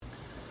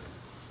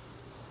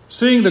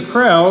Seeing the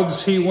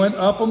crowds, he went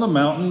up on the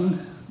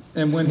mountain,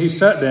 and when he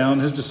sat down,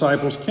 his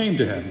disciples came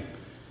to him.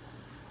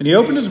 And he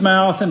opened his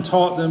mouth and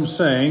taught them,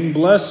 saying,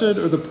 Blessed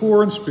are the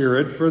poor in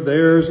spirit, for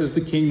theirs is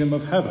the kingdom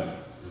of heaven.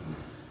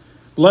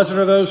 Blessed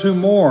are those who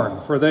mourn,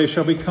 for they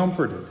shall be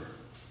comforted.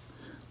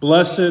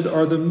 Blessed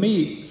are the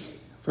meek,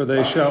 for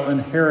they shall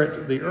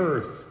inherit the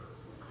earth.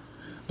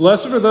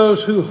 Blessed are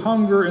those who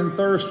hunger and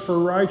thirst for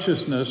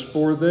righteousness,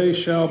 for they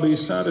shall be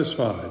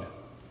satisfied.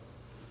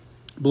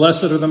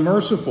 Blessed are the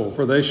merciful,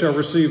 for they shall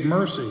receive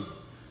mercy.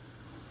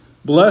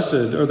 Blessed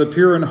are the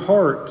pure in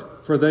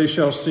heart, for they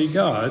shall see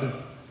God.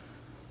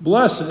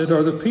 Blessed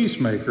are the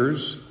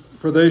peacemakers,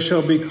 for they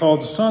shall be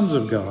called sons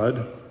of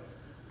God.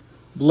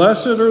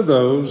 Blessed are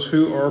those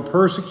who are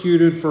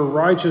persecuted for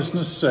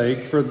righteousness'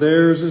 sake, for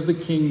theirs is the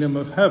kingdom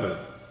of heaven.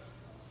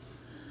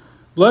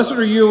 Blessed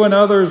are you when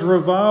others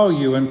revile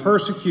you and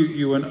persecute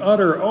you and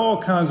utter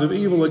all kinds of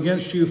evil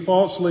against you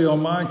falsely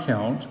on my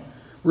account.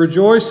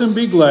 Rejoice and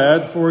be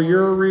glad, for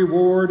your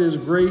reward is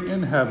great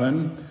in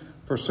heaven,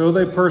 for so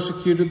they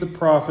persecuted the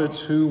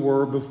prophets who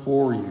were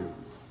before you.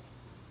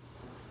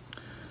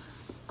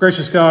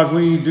 Gracious God,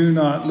 we do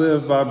not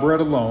live by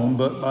bread alone,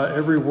 but by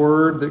every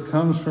word that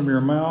comes from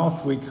your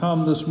mouth. We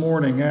come this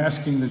morning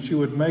asking that you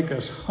would make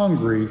us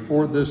hungry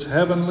for this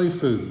heavenly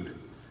food,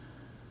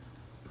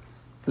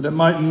 that it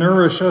might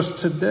nourish us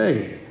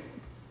today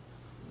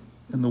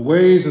in the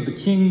ways of the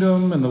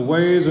kingdom and the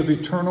ways of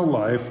eternal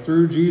life.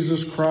 Through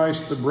Jesus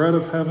Christ, the bread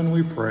of heaven,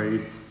 we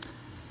pray.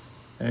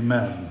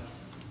 Amen.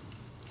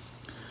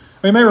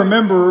 We may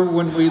remember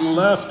when we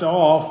left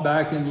off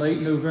back in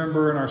late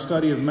November in our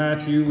study of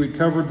Matthew, we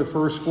covered the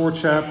first 4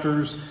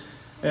 chapters.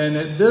 And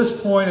at this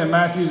point in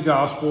Matthew's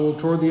gospel,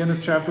 toward the end of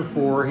chapter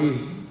 4, he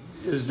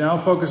is now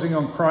focusing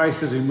on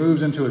Christ as he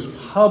moves into his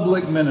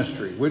public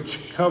ministry,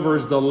 which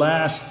covers the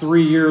last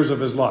 3 years of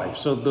his life.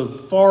 So the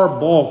far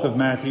bulk of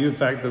Matthew, in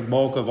fact, the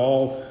bulk of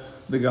all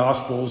the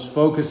Gospels,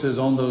 focuses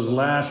on those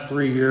last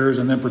 3 years,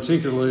 and then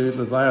particularly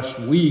the last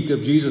week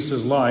of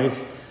Jesus'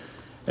 life.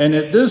 And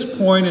at this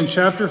point in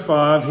chapter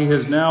 5, he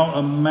has now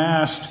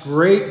amassed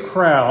great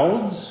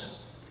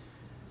crowds.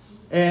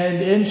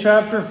 And in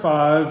chapter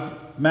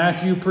 5,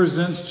 Matthew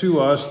presents to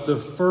us the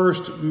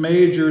first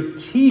major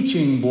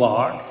teaching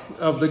block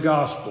of the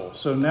gospel.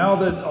 So now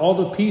that all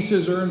the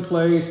pieces are in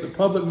place, the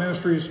public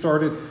ministry has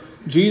started,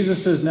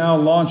 Jesus is now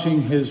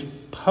launching his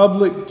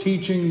public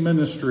teaching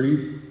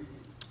ministry.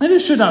 And it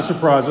should not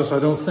surprise us, I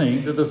don't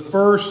think, that the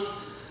first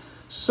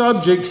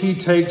subject he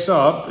takes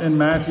up in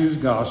Matthew's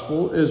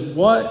gospel is,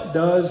 what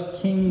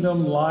does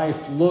kingdom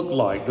life look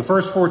like? The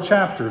first 4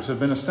 chapters have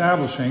been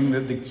establishing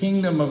that the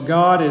kingdom of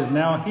God is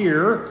now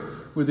here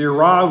with the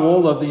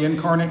arrival of the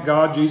incarnate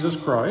God, Jesus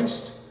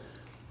Christ.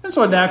 And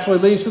so it naturally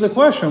leads to the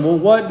question, well,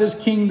 what does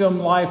kingdom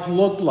life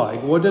look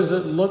like? What does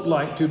it look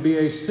like to be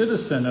a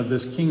citizen of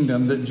this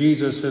kingdom that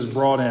Jesus has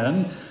brought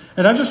in?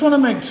 And I just want to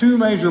make 2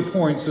 major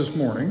points this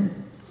morning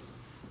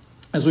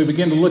as we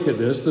begin to look at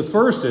this. The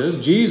first is,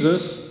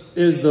 Jesus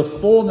is the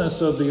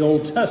fullness of the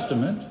Old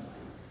Testament.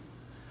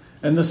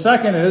 And the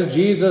second is,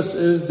 Jesus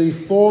is the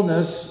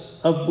fullness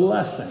of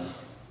blessing.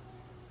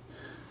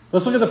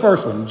 Let's look at the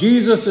first one.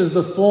 Jesus is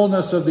the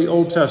fullness of the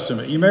Old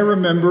Testament. You may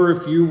remember,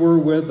 if you were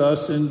with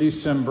us in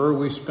December,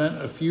 we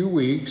spent a few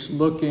weeks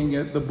looking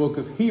at the book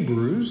of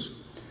Hebrews.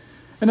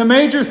 And a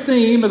major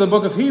theme of the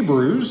book of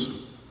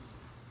Hebrews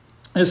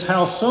is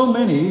how so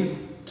many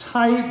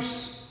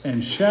types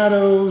and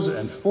shadows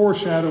and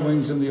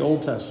foreshadowings in the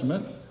Old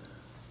Testament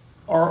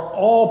are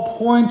all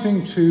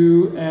pointing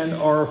to and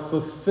are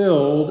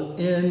fulfilled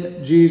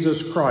in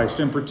Jesus Christ.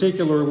 In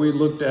particular, we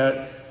looked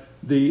at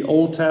the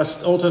Old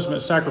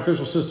Testament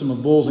sacrificial system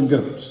of bulls and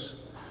goats,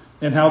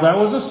 and how that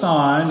was a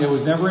sign. It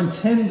was never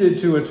intended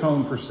to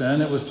atone for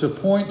sin. It was to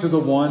point to the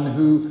one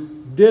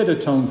who did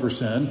atone for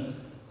sin,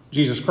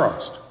 Jesus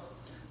Christ.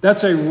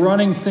 That's a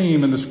running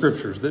theme in the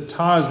Scriptures that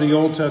ties the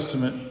Old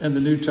Testament and the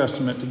New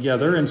Testament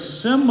together. And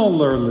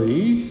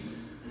similarly,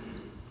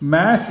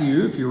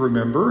 Matthew, if you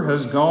remember,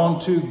 has gone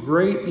to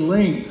great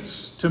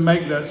lengths to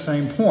make that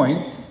same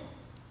point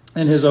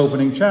in his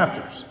opening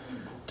chapters,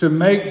 to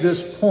make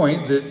this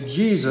point that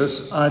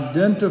Jesus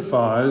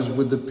identifies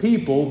with the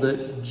people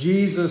that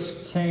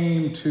Jesus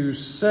came to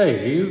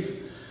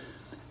save.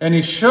 And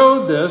he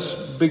showed this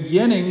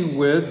beginning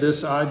with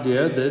this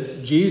idea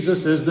that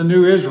Jesus is the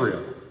new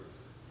Israel.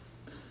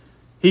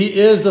 He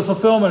is the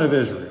fulfillment of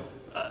Israel.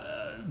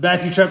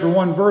 Matthew chapter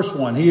 1, verse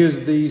 1, he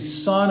is the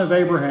son of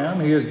Abraham.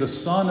 He is the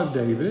son of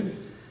David.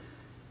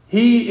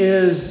 He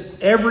is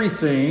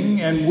everything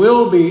and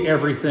will be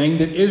everything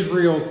that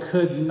Israel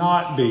could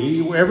not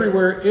be.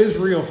 Everywhere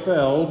Israel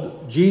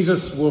failed,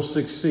 Jesus will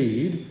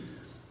succeed.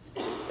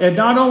 And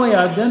not only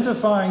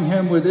identifying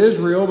him with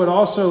Israel, but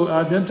also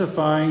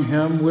identifying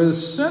him with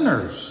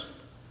sinners.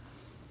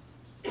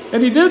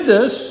 And he did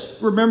this.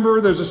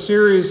 Remember, there's a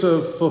series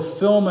of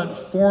fulfillment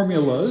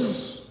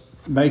formulas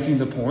making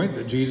the point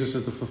that Jesus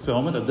is the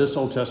fulfillment of this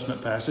Old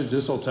Testament passage,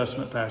 this Old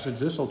Testament passage,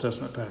 this Old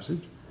Testament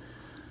passage.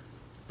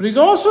 But he's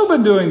also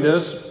been doing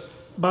this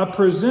by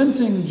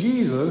presenting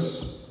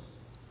Jesus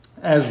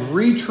as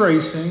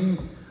retracing,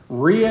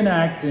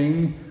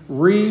 reenacting,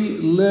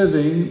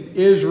 reliving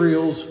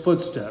Israel's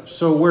footsteps.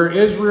 So where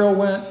Israel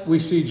went, we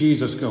see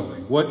Jesus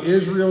going. What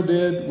Israel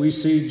did, we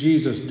see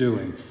Jesus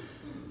doing.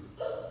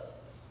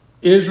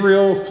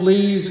 Israel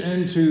flees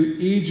into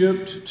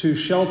Egypt to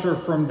shelter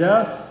from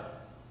death.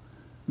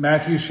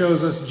 Matthew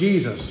shows us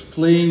Jesus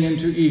fleeing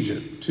into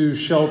Egypt to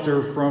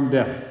shelter from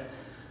death.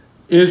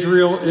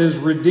 Israel is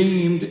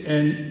redeemed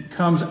and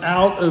comes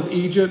out of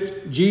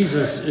Egypt.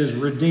 Jesus is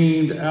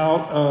redeemed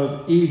out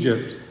of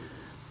Egypt.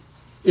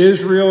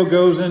 Israel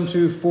goes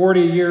into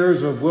 40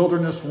 years of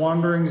wilderness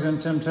wanderings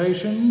and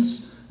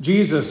temptations.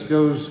 Jesus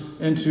goes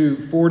into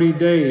 40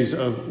 days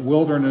of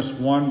wilderness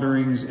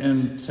wanderings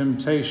and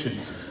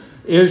temptations.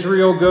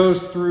 Israel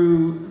goes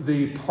through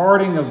the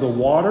parting of the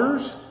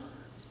waters.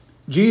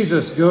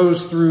 Jesus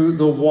goes through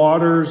the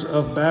waters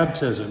of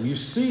baptism. You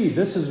see,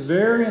 this is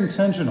very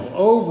intentional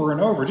over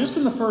and over. Just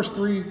in the first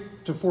 3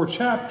 to 4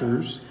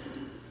 chapters,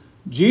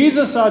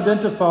 Jesus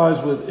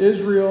identifies with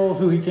Israel,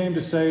 who he came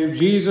to save.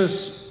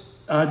 Jesus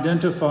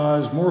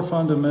identifies more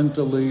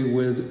fundamentally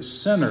with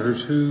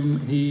sinners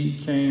whom he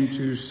came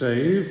to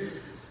save.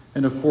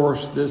 And of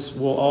course, this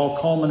will all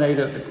culminate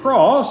at the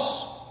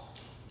cross,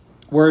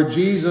 where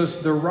Jesus,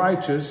 the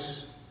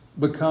righteous,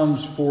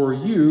 becomes for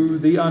you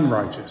the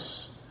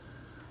unrighteous.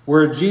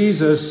 Where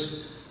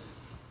Jesus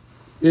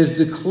is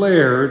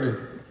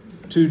declared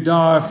to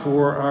die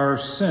for our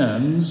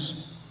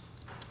sins.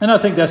 And I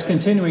think that's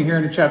continuing here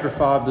in chapter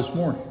 5 this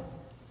morning.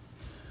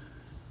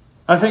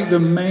 I think the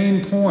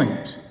main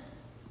point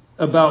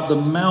about the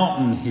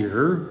mountain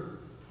here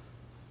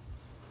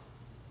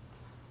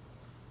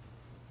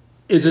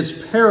is its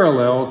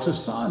parallel to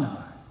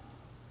Sinai.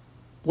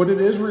 What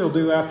did Israel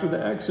do after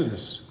the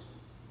Exodus?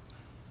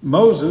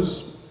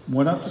 Moses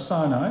went up to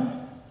Sinai.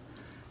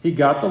 He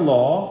got the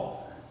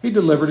law. He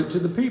delivered it to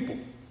the people.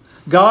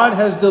 God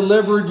has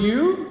delivered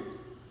you.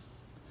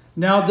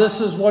 Now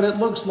this is what it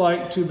looks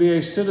like to be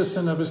a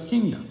citizen of his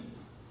kingdom.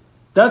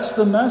 That's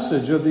the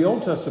message of the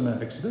Old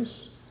Testament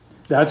Exodus.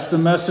 That's the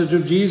message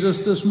of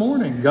Jesus this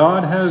morning.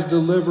 God has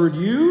delivered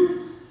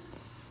you.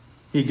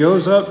 He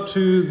goes up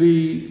to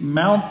the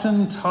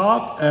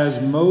mountaintop as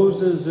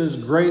Moses'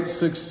 great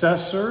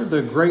successor,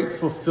 the great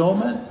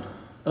fulfillment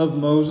of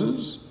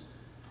Moses.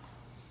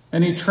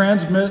 And he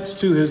transmits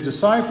to his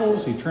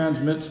disciples, he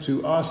transmits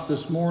to us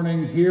this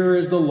morning, here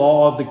is the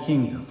law of the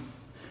kingdom.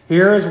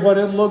 Here is what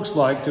it looks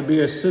like to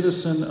be a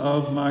citizen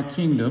of my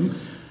kingdom.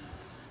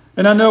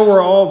 And I know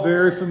we're all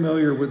very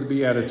familiar with the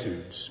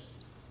Beatitudes.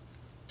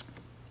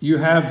 You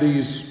have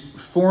these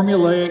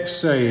formulaic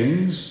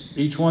sayings,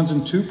 each one's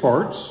in 2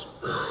 parts.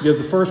 You have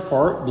the first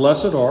part,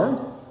 blessed are.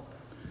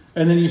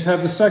 And then you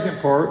have the second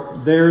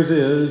part, theirs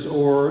is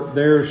or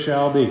theirs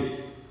shall be.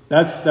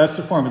 That's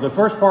the formula. The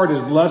first part is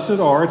blessed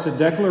are. It's a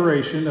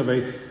declaration of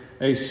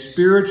a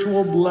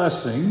spiritual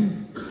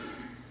blessing.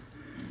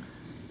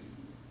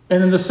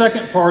 And then the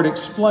second part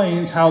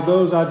explains how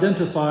those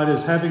identified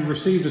as having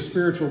received a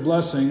spiritual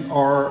blessing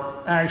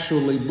are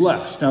actually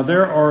blessed. Now,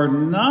 there are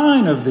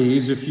 9 of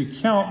these if you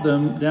count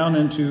them down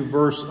into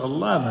verse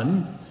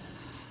 11.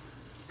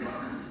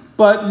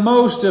 But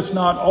most, if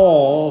not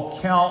all,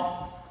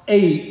 count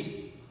 8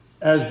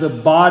 as the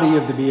body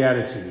of the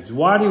Beatitudes.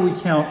 Why do we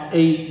count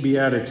 8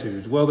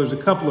 Beatitudes? Well, there's a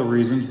couple of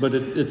reasons, but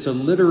it's a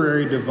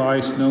literary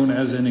device known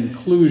as an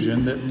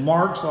inclusion that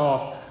marks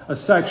off a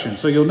section.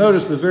 So you'll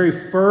notice the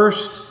very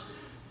first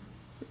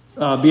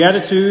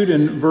Beatitude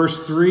in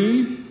verse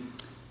 3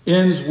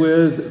 ends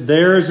with,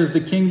 theirs is the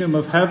kingdom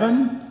of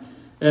heaven.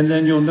 And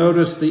then you'll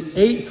notice the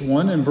 8th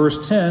one in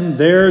verse 10,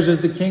 theirs is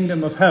the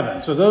kingdom of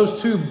heaven. So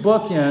those 2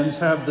 bookends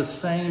have the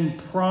same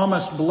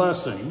promised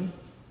blessing.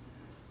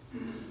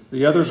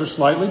 The others are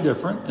slightly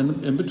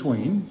different in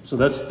between. So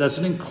that's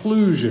an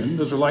inclusion.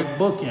 Those are like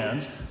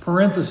bookends,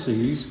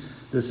 parentheses.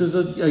 This is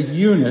a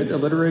unit, a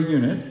literary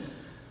unit.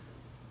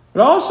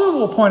 But also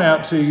will point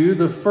out to you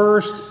the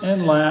first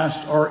and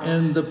last are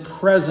in the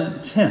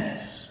present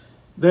tense.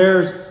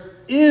 Theirs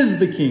is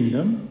the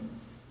kingdom,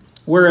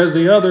 whereas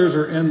the others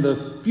are in the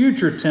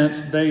future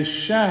tense. They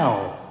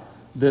shall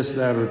this,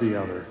 that, or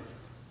the other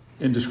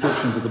in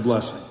descriptions of the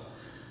blessing.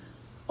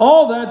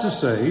 All that to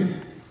say,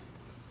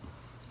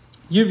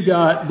 you've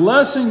got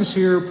blessings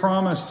here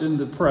promised in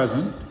the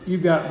present.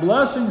 You've got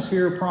blessings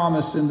here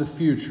promised in the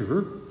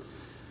future.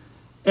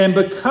 And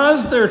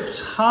because they're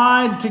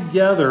tied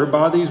together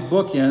by these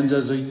bookends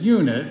as a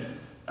unit,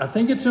 I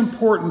think it's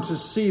important to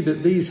see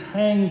that these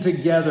hang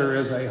together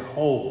as a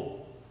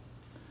whole.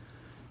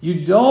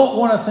 You don't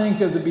want to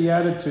think of the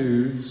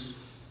Beatitudes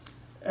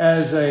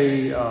as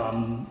a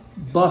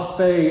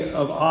buffet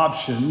of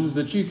options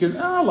that you can,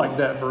 I like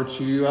that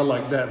virtue, I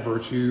like that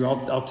virtue,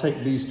 I'll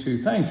take these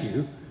 2, thank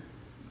you.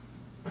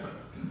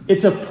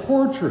 It's a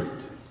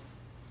portrait.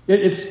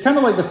 It's kind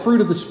of like the fruit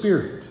of the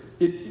Spirit.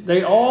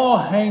 They all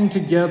hang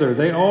together.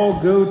 They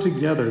all go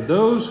together.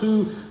 Those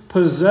who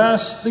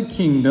possess the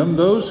kingdom,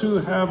 those who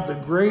have the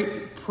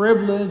great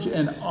privilege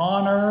and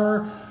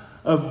honor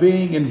of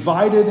being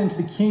invited into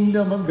the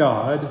kingdom of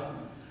God,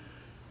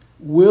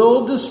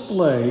 will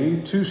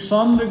display to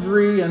some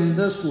degree in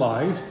this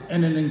life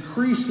and an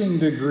increasing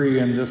degree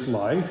in this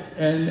life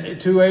and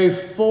to a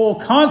full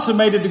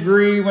consummated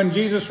degree when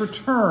Jesus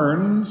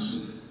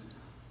returns,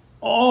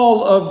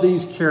 all of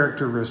these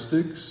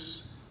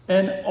characteristics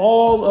and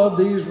all of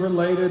these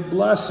related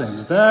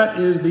blessings. That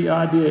is the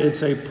idea.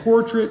 It's a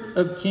portrait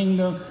of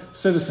kingdom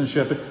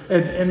citizenship.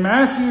 And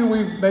Matthew,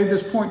 we've made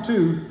this point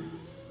too,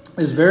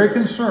 is very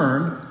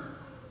concerned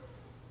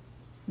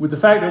with the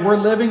fact that we're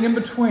living in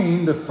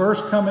between the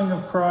first coming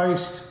of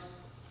Christ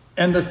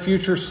and the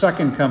future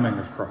second coming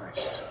of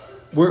Christ.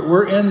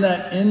 We're in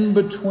that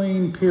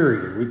in-between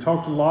period. We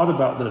talked a lot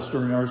about this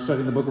during our study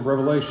in the book of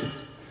Revelation.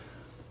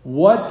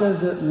 What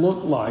does it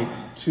look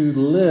like to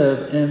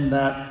live in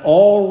that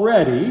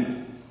already,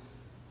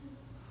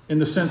 in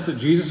the sense that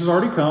Jesus has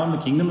already come, the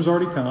kingdom has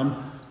already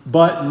come,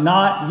 but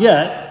not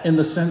yet in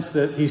the sense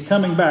that he's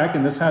coming back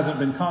and this hasn't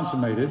been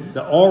consummated,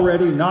 the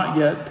already not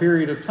yet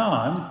period of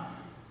time.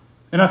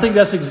 And I think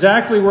that's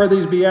exactly where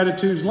these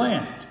Beatitudes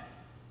land.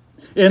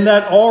 In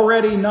that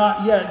already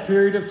not yet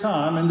period of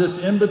time, in this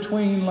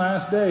in-between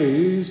last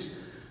days,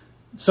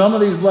 some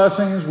of these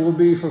blessings will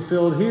be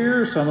fulfilled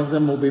here, some of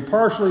them will be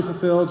partially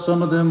fulfilled,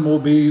 some of them will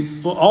be,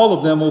 all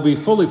of them will be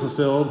fully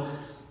fulfilled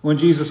when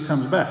Jesus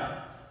comes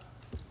back.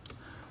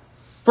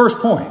 First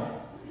point,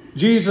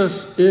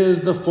 Jesus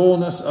is the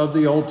fullness of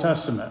the Old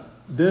Testament.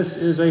 This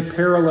is a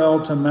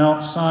parallel to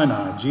Mount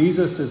Sinai.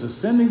 Jesus is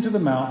ascending to the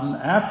mountain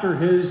after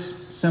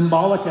his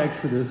symbolic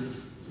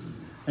exodus,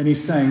 and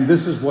he's saying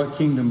this is what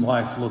kingdom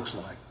life looks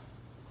like.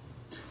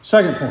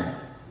 Second point,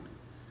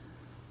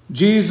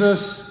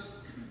 Jesus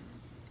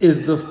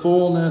is the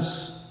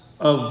fullness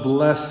of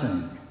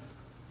blessing.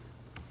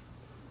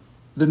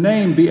 The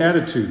name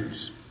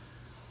Beatitudes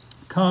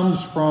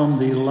comes from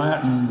the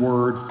Latin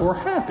word for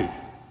happy.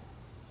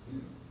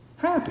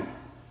 Happy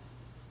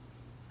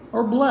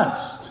or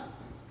blessed.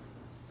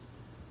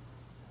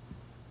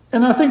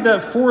 And I think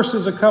that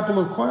forces a couple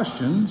of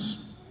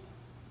questions.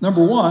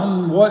 Number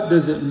one, what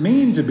does it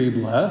mean to be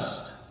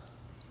blessed?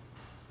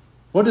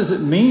 What does it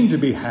mean to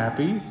be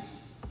happy?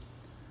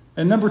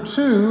 And number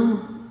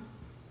two,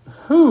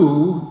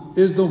 who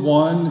is the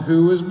one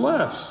who is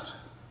blessed?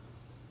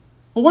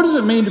 Well, what does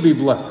it mean to be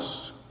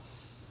blessed?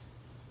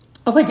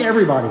 I think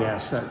everybody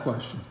asks that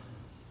question.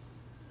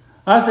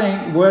 I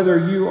think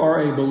whether you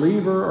are a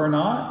believer or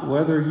not,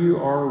 whether you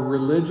are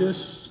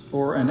religious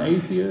or an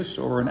atheist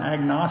or an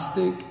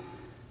agnostic,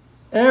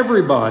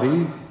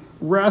 everybody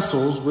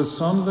wrestles with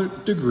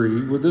some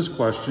degree with this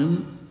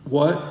question,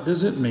 what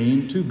does it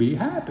mean to be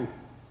happy?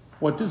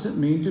 What does it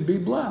mean to be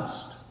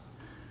blessed?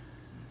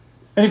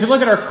 And if you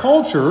look at our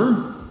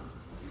culture,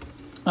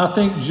 I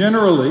think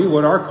generally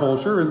what our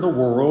culture and the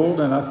world,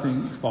 and I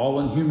think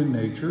fallen human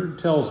nature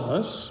tells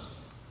us,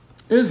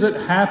 is that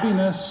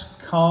happiness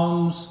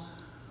comes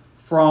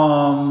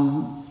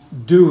from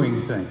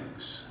doing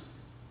things.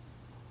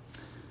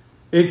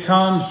 It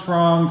comes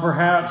from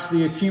perhaps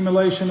the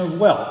accumulation of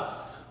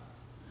wealth.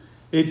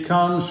 It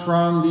comes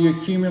from the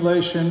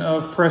accumulation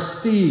of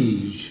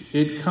prestige.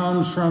 It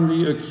comes from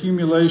the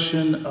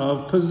accumulation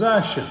of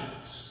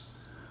possessions.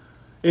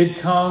 It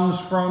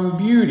comes from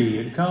beauty.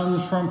 It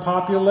comes from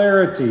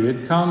popularity.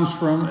 It comes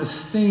from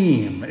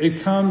esteem.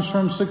 It comes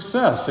from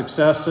success.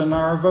 Success in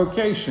our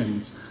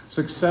vocations.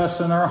 Success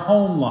in our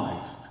home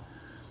life.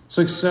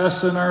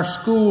 Success in our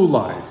school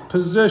life.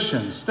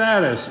 Position,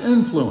 status,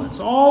 influence.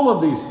 All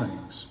of these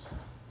things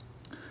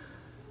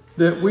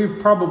that we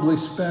probably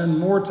spend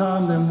more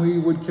time than we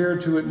would care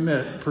to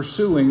admit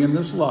pursuing in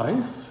this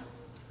life.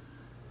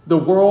 The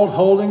world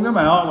holding them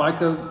out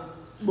like a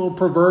little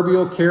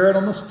proverbial carrot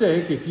on the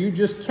stick. If you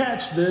just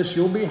catch this,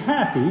 you'll be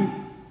happy.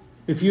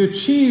 If you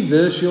achieve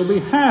this, you'll be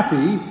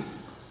happy.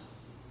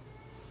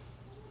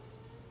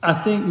 I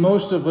think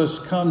most of us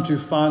come to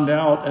find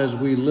out as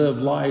we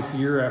live life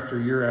year after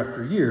year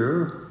after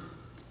year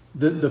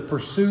that the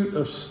pursuit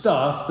of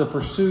stuff, the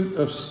pursuit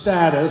of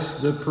status,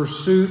 the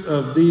pursuit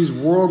of these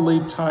worldly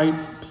type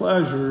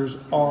pleasures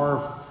are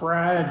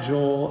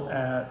fragile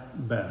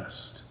at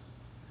best.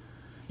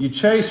 You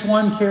chase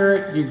one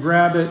carrot, you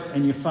grab it,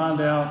 and you find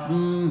out,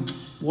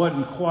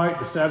 wasn't quite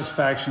the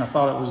satisfaction I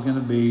thought it was going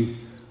to be.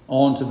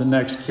 On to the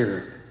next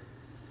carrot.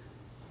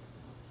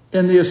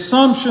 And the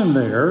assumption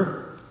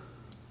there,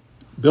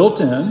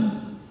 built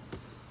in,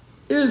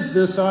 is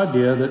this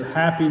idea that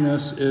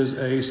happiness is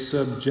a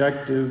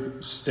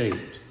subjective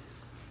state.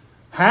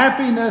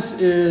 Happiness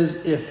is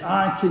if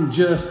I can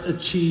just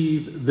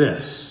achieve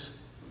this.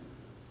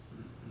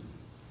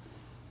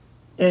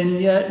 And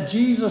yet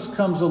Jesus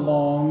comes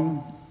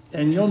along,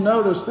 and you'll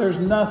notice there's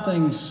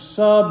nothing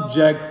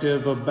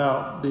subjective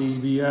about the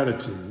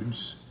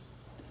Beatitudes.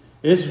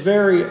 It's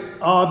very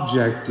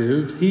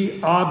objective.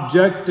 He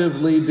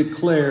objectively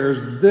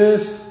declares,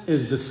 this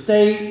is the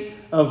state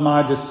of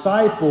my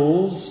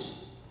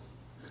disciples,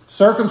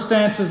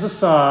 circumstances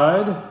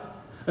aside,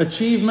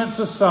 achievements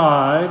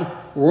aside,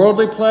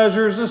 worldly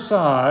pleasures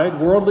aside,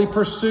 worldly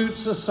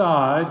pursuits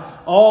aside,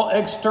 all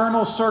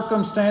external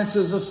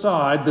circumstances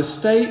aside, the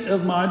state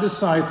of my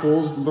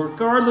disciples,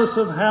 regardless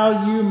of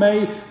how you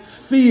may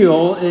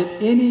feel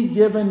at any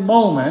given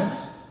moment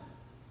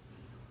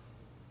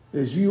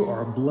is you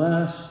are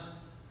blessed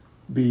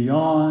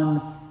beyond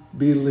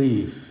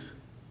belief,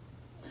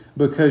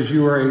 because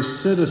you are a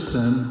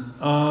citizen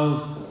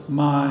of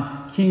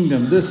my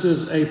kingdom. This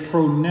is a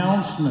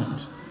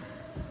pronouncement.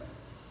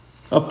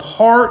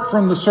 Apart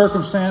from the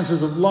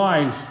circumstances of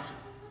life,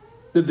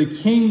 that the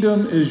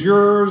kingdom is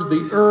yours,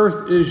 the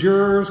earth is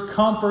yours,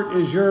 comfort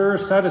is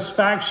yours,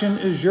 satisfaction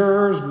is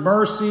yours,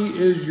 mercy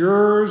is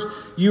yours.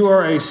 You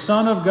are a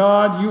son of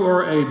God. You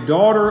are a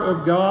daughter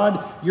of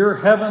God. Your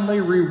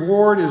heavenly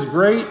reward is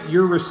great.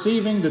 You're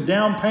receiving the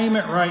down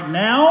payment right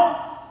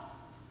now.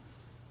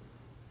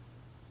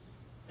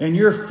 And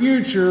your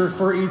future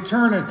for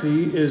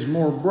eternity is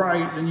more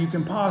bright than you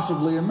can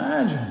possibly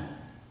imagine.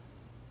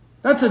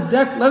 That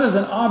is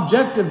an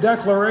objective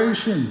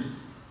declaration.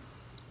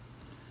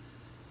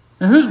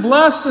 Now, who's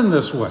blessed in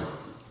this way?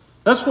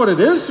 That's what it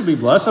is to be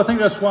blessed. I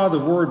think that's why the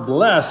word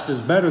blessed is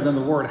better than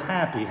the word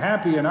happy.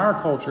 Happy, in our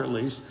culture at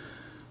least,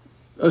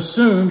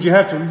 assumes you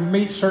have to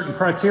meet certain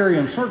criteria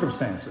and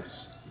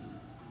circumstances.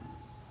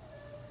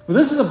 Well,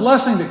 this is a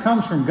blessing that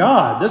comes from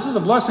God. This is a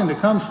blessing that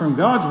comes from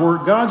God's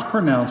word, God's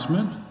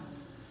pronouncement.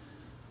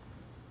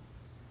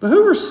 But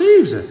who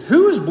receives it?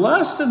 Who is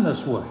blessed in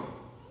this way?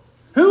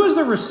 Who is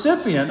the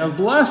recipient of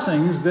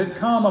blessings that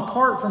come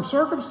apart from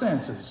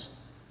circumstances?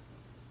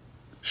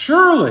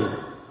 Surely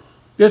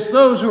it's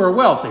those who are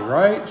wealthy,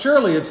 right?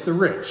 Surely it's the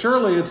rich.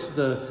 Surely it's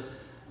the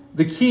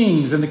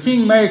kings and the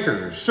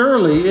kingmakers.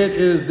 Surely it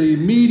is the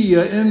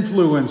media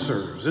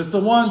influencers. It's the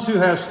ones who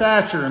have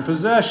stature and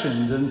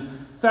possessions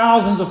and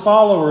thousands of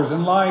followers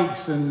and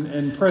likes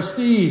and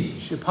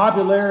prestige and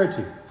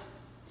popularity.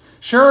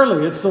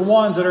 Surely it's the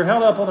ones that are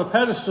held up on a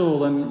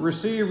pedestal and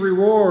receive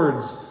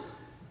rewards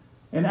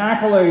and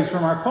accolades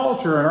from our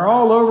culture and are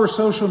all over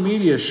social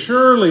media.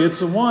 Surely it's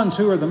the ones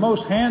who are the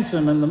most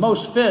handsome and the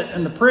most fit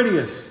and the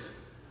prettiest.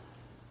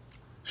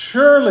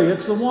 Surely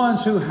it's the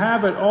ones who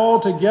have it all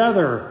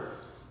together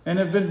and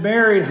have been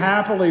married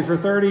happily for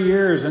 30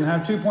 years and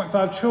have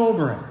 2.5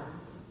 children.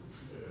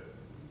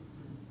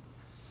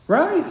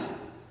 Right?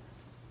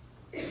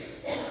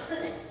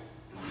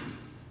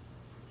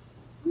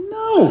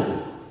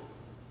 No.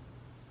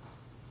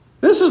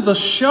 This is the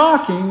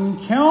shocking,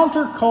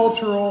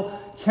 countercultural,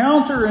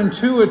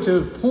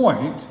 counterintuitive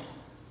point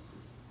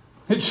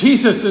that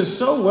Jesus is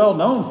so well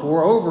known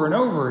for over and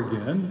over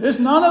again. It's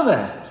none of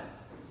that.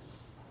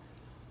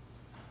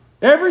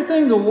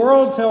 Everything the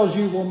world tells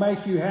you will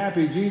make you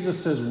happy,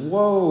 Jesus says,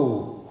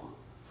 whoa.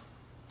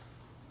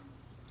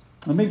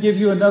 Let me give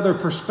you another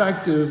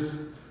perspective.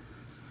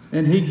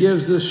 And he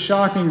gives this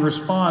shocking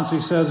response. He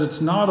says it's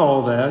not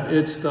all that.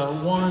 It's the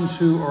ones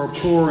who are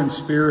poor in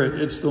spirit.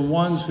 It's the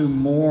ones who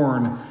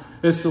mourn.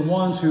 It's the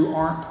ones who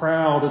aren't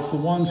proud. It's the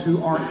ones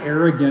who aren't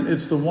arrogant.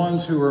 It's the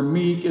ones who are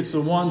meek. It's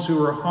the ones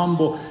who are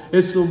humble.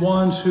 It's the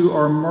ones who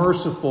are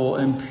merciful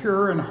and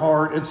pure in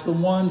heart. It's the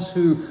ones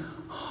who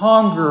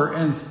hunger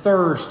and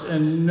thirst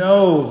and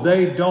know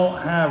they don't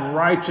have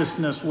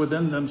righteousness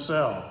within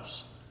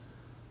themselves.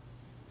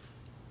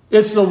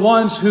 It's the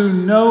ones who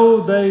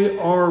know they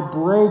are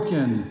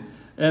broken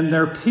and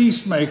they're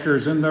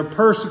peacemakers and they're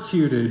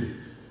persecuted.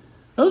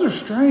 Those are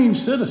strange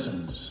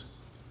citizens.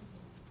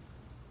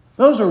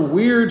 Those are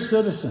weird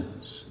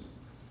citizens.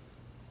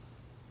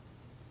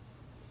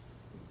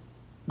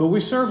 But we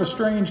serve a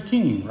strange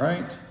king,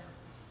 right?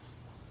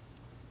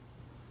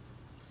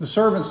 The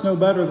servants know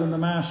better than the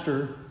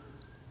master.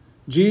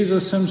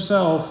 Jesus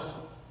himself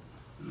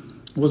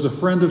was a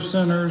friend of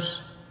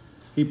sinners.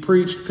 He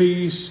preached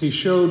peace. He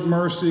showed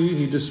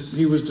mercy.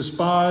 He was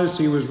despised.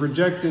 He was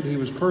rejected. He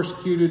was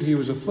persecuted. He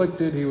was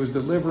afflicted. He was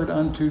delivered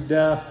unto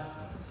death.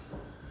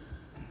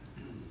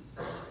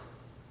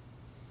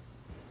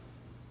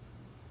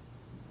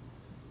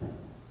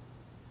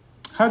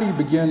 How do you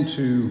begin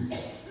to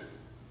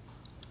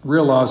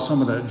realize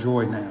some of that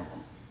joy now?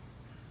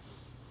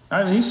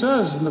 I mean, he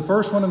says in the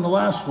first one and the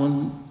last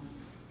one,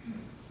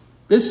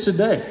 it's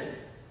today.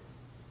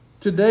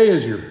 Today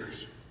is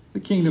yours. The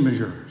kingdom is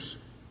yours.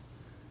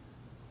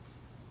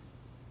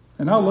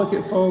 And I look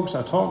at folks,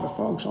 I talk to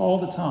folks all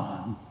the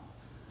time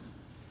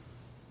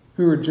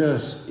who are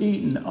just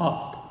eaten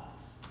up.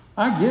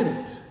 I get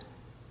it.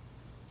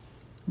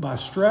 By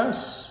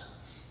stress,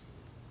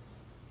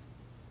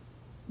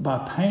 by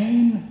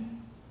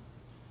pain,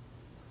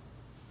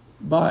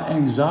 by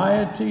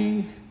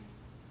anxiety,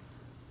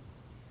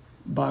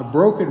 by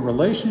broken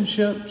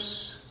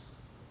relationships,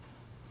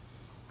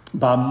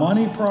 by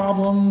money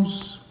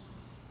problems,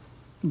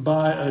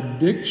 by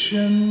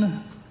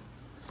addiction.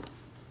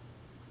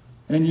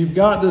 And you've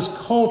got this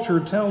culture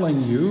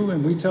telling you,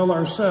 and we tell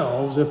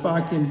ourselves, if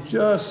I can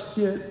just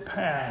get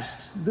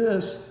past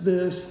this,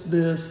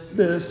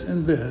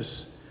 and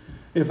this,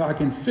 if I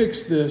can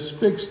fix this,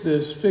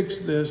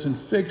 and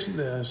fix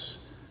this,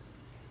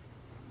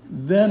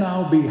 then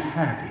I'll be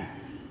happy.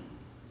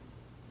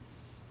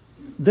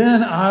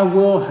 Then I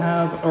will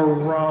have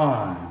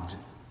arrived.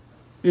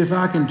 If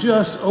I can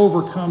just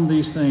overcome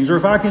these things, or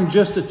if I can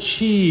just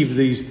achieve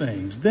these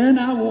things, then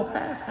I will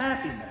have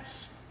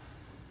happiness.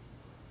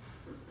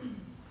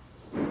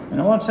 And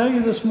I want to tell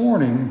you this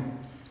morning,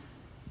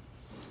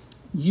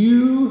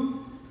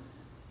 you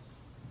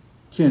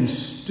can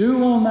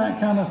stew on that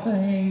kind of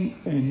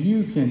thing and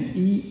you can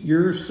eat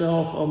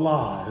yourself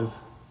alive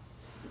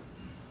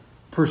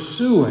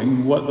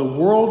pursuing what the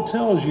world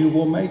tells you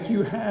will make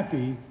you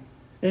happy.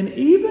 And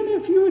even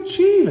if you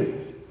achieve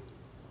it,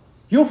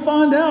 you'll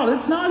find out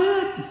it's not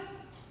it.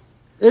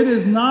 It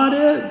is not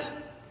it.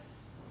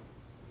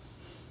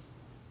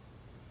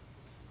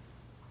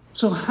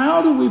 So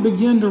how do we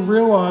begin to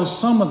realize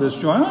some of this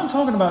joy? I'm not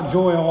talking about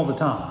joy all the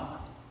time.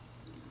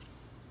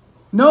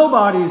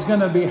 Nobody's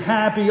going to be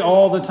happy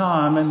all the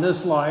time in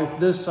this life,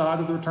 this side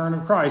of the return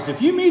of Christ.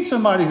 If you meet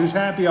somebody who's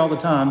happy all the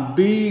time,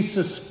 be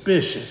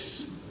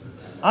suspicious.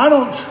 I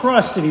don't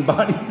trust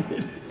anybody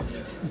that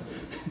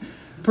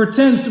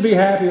pretends to be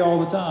happy all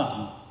the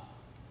time.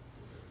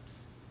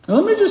 Now,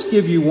 let me just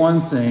give you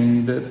one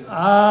thing that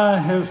I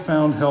have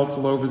found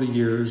helpful over the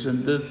years,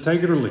 and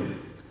take it or leave it.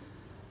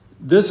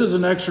 This is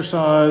an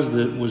exercise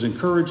that was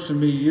encouraged to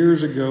me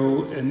years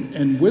ago,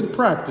 and with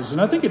practice,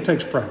 and I think it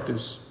takes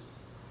practice,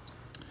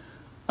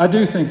 I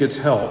do think it's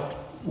helped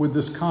with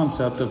this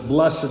concept of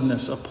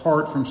blessedness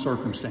apart from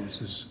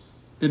circumstances.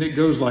 And it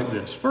goes like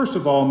this. First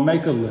of all,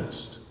 make a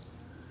list.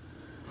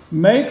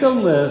 Make a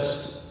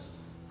list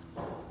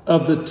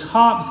of the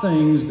top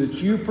things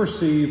that you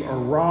perceive are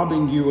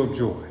robbing you of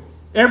joy.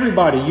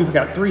 Everybody, you've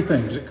got 3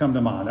 things that come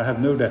to mind, I have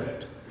no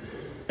doubt.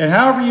 And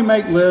however you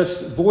make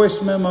lists,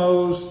 voice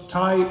memos,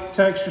 type,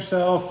 text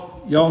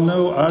yourself, y'all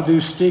know I do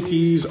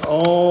stickies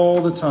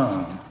all the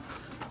time.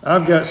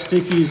 I've got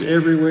stickies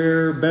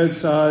everywhere,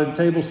 bedside,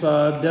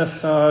 tableside, desk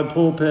side,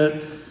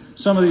 pulpit.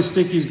 Some of these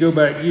stickies go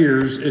back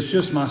years. It's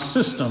just my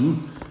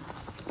system.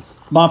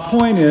 My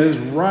point is,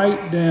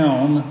 write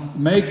down,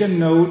 make a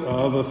note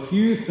of a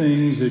few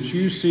things that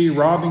you see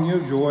robbing you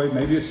of joy.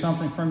 Maybe it's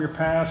something from your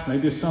past.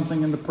 Maybe it's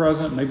something in the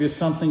present. Maybe it's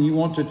something you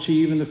want to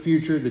achieve in the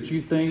future that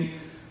you think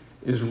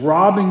is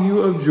robbing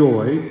you of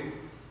joy.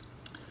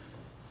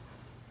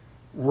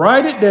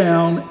 Write it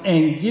down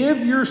and give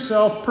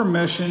yourself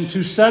permission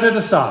to set it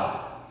aside.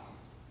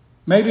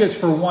 Maybe it's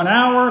for 1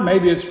 hour.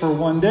 Maybe it's for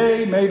 1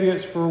 day. Maybe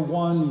it's for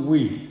 1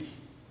 week.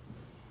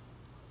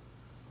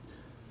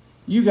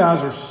 You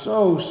guys are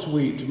so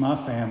sweet to my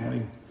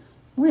family.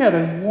 We had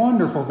a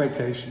wonderful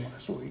vacation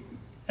last week.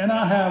 And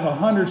I have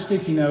 100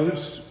 sticky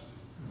notes.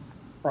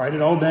 Write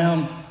it all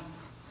down.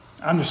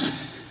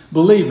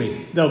 Believe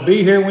me, they'll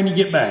be here when you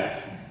get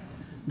back.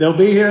 They'll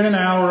be here in an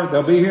hour.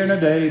 They'll be here in a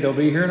day. They'll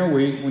be here in a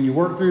week. When you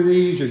work through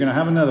these, you're going to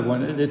have another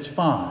one. It's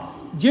fine.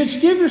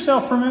 Just give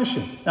yourself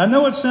permission. I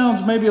know it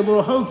sounds maybe a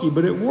little hokey,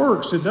 but it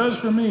works. It does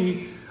for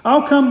me.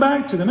 I'll come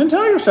back to them. And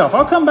tell yourself,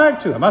 I'll come back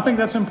to them. I think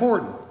that's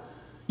important.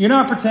 You're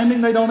not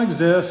pretending they don't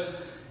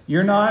exist.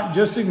 You're not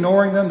just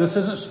ignoring them. This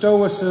isn't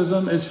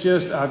stoicism. It's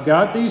just, I've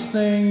got these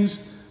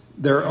things.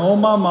 They're on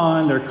my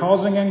mind. They're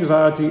causing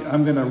anxiety.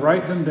 I'm going to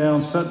write them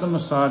down, set them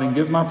aside, and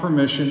give my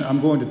permission.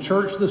 I'm going to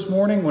church this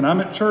morning. When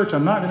I'm at church,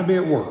 I'm not going to be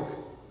at work.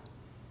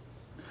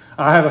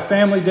 I have a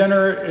family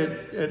dinner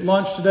at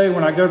lunch today.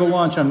 When I go to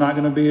lunch, I'm not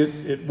going to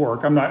be at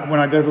work. When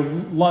I go to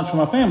lunch with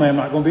my family, I'm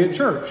not going to be at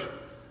church.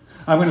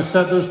 I'm going to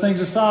set those things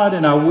aside,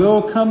 and I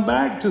will come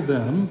back to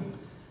them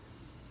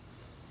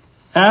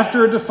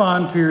after a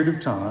defined period of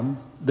time.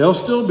 They'll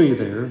still be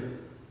there,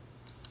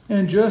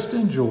 and just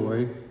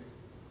enjoy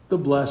the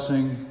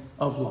blessing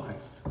of life.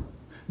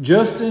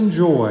 Just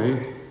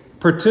enjoy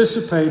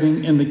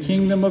participating in the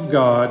kingdom of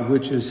God,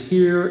 which is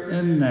here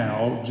and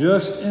now.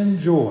 Just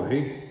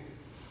enjoy.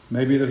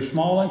 Maybe there's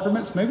small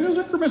increments. Maybe those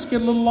increments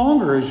get a little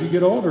longer as you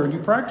get older and you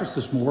practice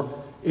this more.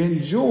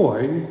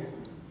 Enjoy,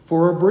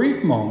 for a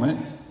brief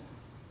moment,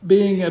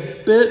 being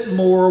a bit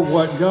more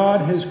what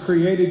God has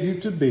created you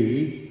to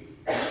be,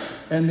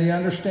 and the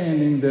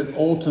understanding that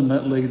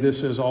ultimately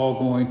this is all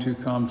going to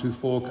come to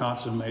full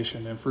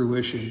consummation and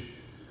fruition.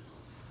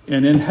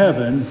 And in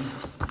heaven,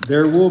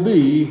 there will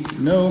be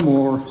no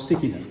more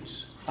sticky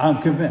notes. I'm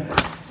convinced.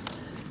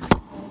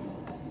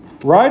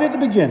 Right at the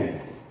beginning,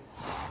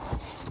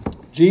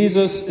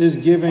 Jesus is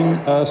giving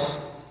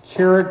us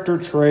character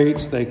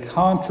traits. They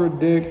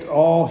contradict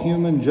all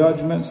human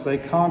judgments. They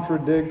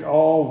contradict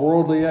all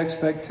worldly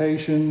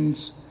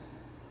expectations.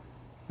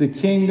 The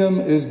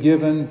kingdom is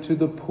given to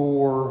the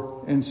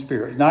poor in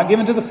spirit. Not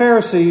given to the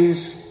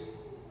Pharisees.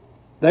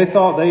 They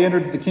thought they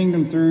entered the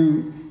kingdom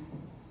through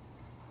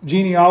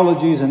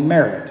genealogies and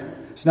merit.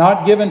 It's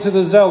not given to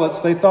the zealots.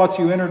 They thought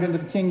you entered into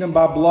the kingdom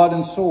by blood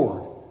and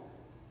sword.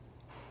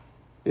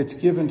 It's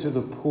given to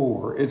the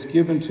poor. It's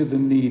given to the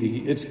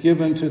needy. It's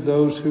given to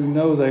those who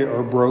know they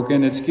are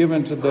broken. It's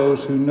given to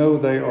those who know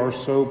they are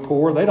so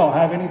poor they don't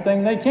have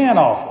anything they can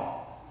offer.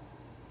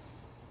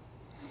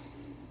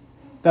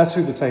 That's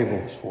who the table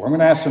is for. I'm going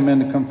to ask some men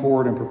to come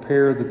forward and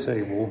prepare the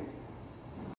table.